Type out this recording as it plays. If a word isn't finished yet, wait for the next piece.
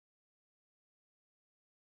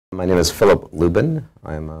My name is Philip Lubin.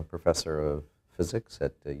 I'm a professor of physics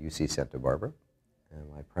at UC Santa Barbara. And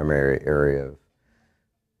my primary area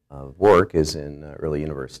of work is in early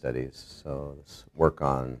universe studies. So this work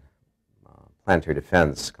on planetary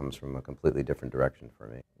defense comes from a completely different direction for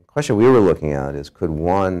me. The question we were looking at is, could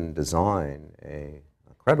one design a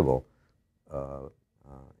credible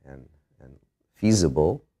and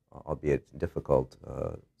feasible, albeit difficult,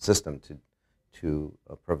 system to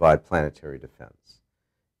provide planetary defense?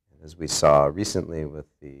 As we saw recently with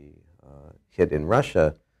the hit in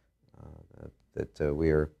Russia, that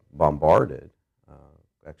we are bombarded,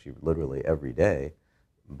 actually literally every day,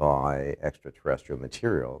 by extraterrestrial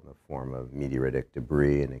material in the form of meteoritic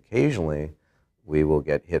debris, and occasionally we will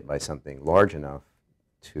get hit by something large enough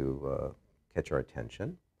to catch our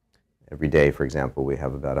attention. Every day, for example, we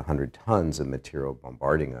have about 100 tons of material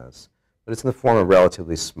bombarding us, but it's in the form of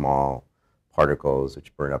relatively small particles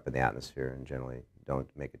which burn up in the atmosphere and generally don't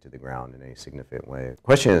make it to the ground in any significant way. The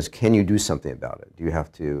question is, can you do something about it? Do you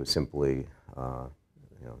have to simply,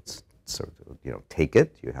 take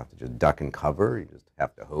it? Do you have to just duck and cover? You just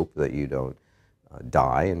have to hope that you don't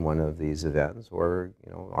die in one of these events? Or,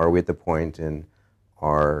 are we at the point in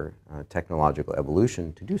our technological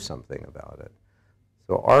evolution to do something about it?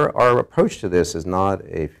 So our approach to this is not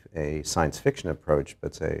a science fiction approach,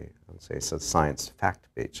 but it's a science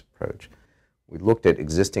fact-based approach. We looked at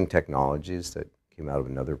existing technologies that came out of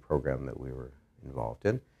another program that we were involved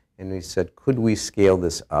in, and we said, could we scale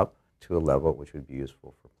this up to a level which would be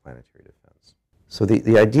useful for planetary defense? So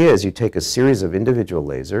the idea is you take a series of individual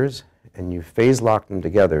lasers and you phase lock them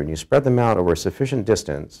together and you spread them out over a sufficient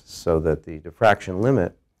distance so that the diffraction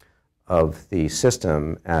limit of the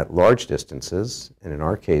system at large distances, and in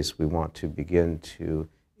our case we want to begin to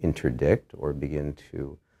interdict or begin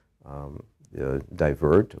to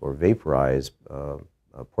divert or vaporize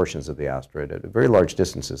portions of the asteroid at very large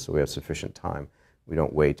distances, so we have sufficient time. We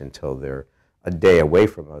don't wait until they're a day away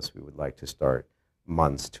from us. We would like to start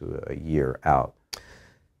months to a year out.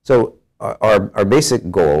 So our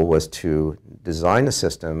basic goal was to design a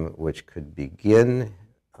system which could begin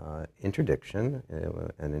interdiction,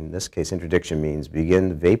 and in this case interdiction means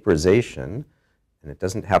begin vaporization, and it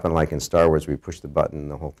doesn't happen like in Star Wars where we push the button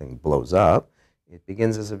and the whole thing blows up. It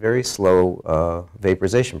begins as a very slow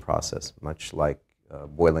vaporization process, much like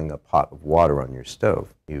boiling a pot of water on your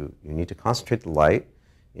stove. You need to concentrate the light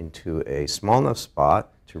into a small enough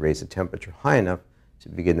spot to raise the temperature high enough to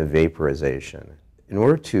begin the vaporization. In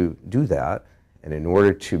order to do that, and in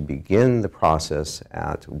order to begin the process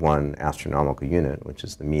at 1 astronomical unit, which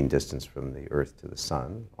is the mean distance from the Earth to the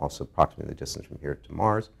Sun, also approximately the distance from here to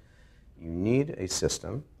Mars, you need a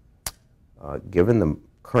system, given the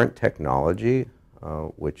current technology,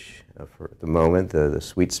 which for the moment, the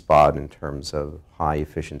sweet spot in terms of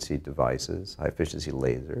high-efficiency devices, high-efficiency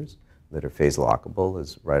lasers that are phase lockable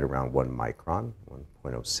is right around 1 micron, 1.06,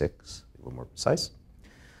 a little more precise.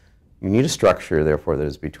 You need a structure, therefore, that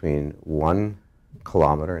is between 1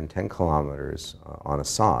 kilometer and 10 kilometers on a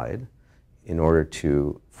side in order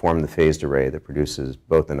to form the phased array that produces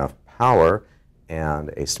both enough power and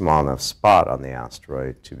a small enough spot on the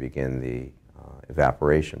asteroid to begin the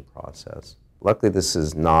evaporation process. Luckily, this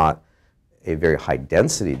is not a very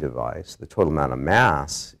high-density device. The total amount of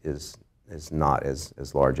mass is not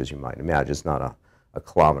as large as you might imagine. It's not a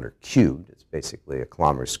kilometer cubed. It's basically a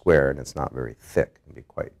kilometer squared, and it's not very thick. It can be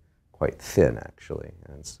quite thin, actually,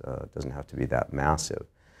 and it doesn't have to be that massive.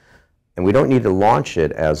 And we don't need to launch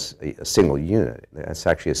it as a single unit. It's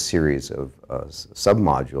actually a series of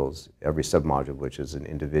submodules, every submodule which is an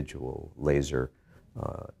individual laser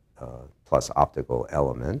plus optical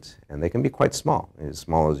element, and they can be quite small as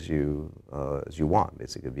you want.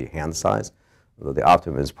 Basically, it could be hand size, although the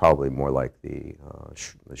optimum is probably more like the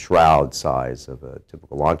shroud size of a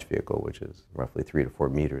typical launch vehicle, which is roughly 3 to 4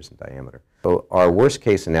 meters in diameter. So our worst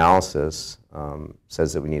case analysis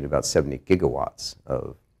says that we need about 70 gigawatts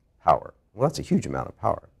of power. Well, that's a huge amount of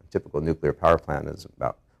power. A typical nuclear power plant is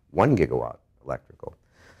about 1 gigawatt electrical.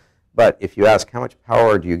 But if you ask how much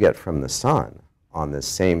power do you get from the sun on this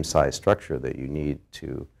same size structure that you need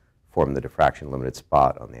to form the diffraction limited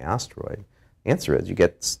spot on the asteroid, the answer is you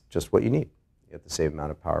get just what you need. You get the same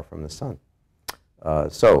amount of power from the sun.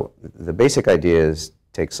 So the basic idea is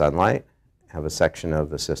take sunlight, have a section of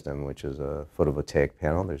the system which is a photovoltaic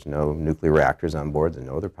panel. There's no nuclear reactors on board. There's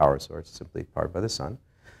no other power source. It's simply powered by the sun.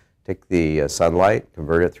 Take the sunlight,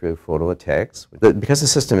 convert it through photovoltaics. Because the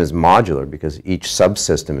system is modular, because each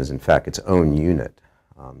subsystem is in fact its own unit,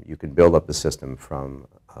 you can build up the system from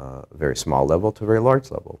a very small level to a very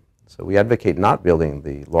large level. So we advocate not building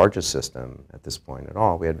the largest system at this point at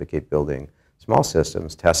all. We advocate building small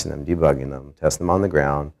systems, testing them, debugging them, test them on the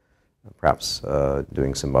ground, perhaps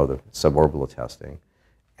doing some other suborbital testing,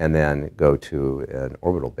 and then go to an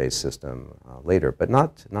orbital-based system later, but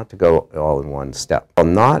not to go all in one step. Well,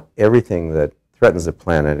 not everything that threatens the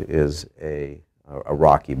planet is a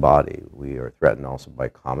rocky body. We are threatened also by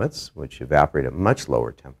comets, which evaporate at much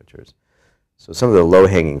lower temperatures. So some of the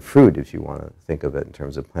low-hanging fruit, if you want to think of it in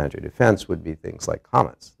terms of planetary defense, would be things like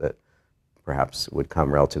comets that perhaps would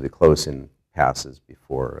come relatively close in passes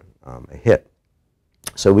before a hit.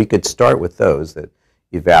 So we could start with those that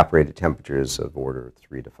evaporate at temperatures of order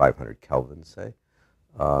 300 to 500 Kelvin, say,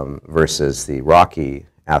 versus the rocky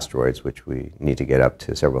asteroids, which we need to get up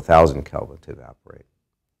to several thousand Kelvin to evaporate.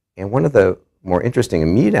 And one of the more interesting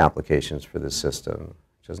immediate applications for this system,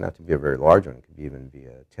 which doesn't have to be a very large one, it could even be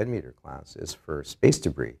a 10-meter class, is for space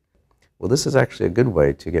debris. Well, this is actually a good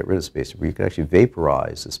way to get rid of space debris. You can actually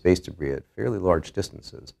vaporize the space debris at fairly large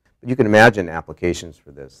distances. But you can imagine applications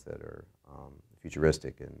for this that are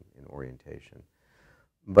futuristic in orientation.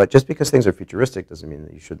 But just because things are futuristic doesn't mean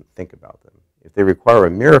that you shouldn't think about them. If they require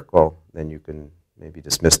a miracle, then you can maybe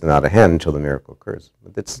dismiss them out of hand until the miracle occurs.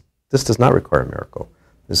 But this does not require a miracle.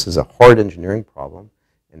 This is a hard engineering problem,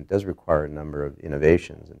 and it does require a number of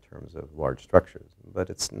innovations in terms of large structures. But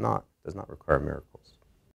does not require miracles.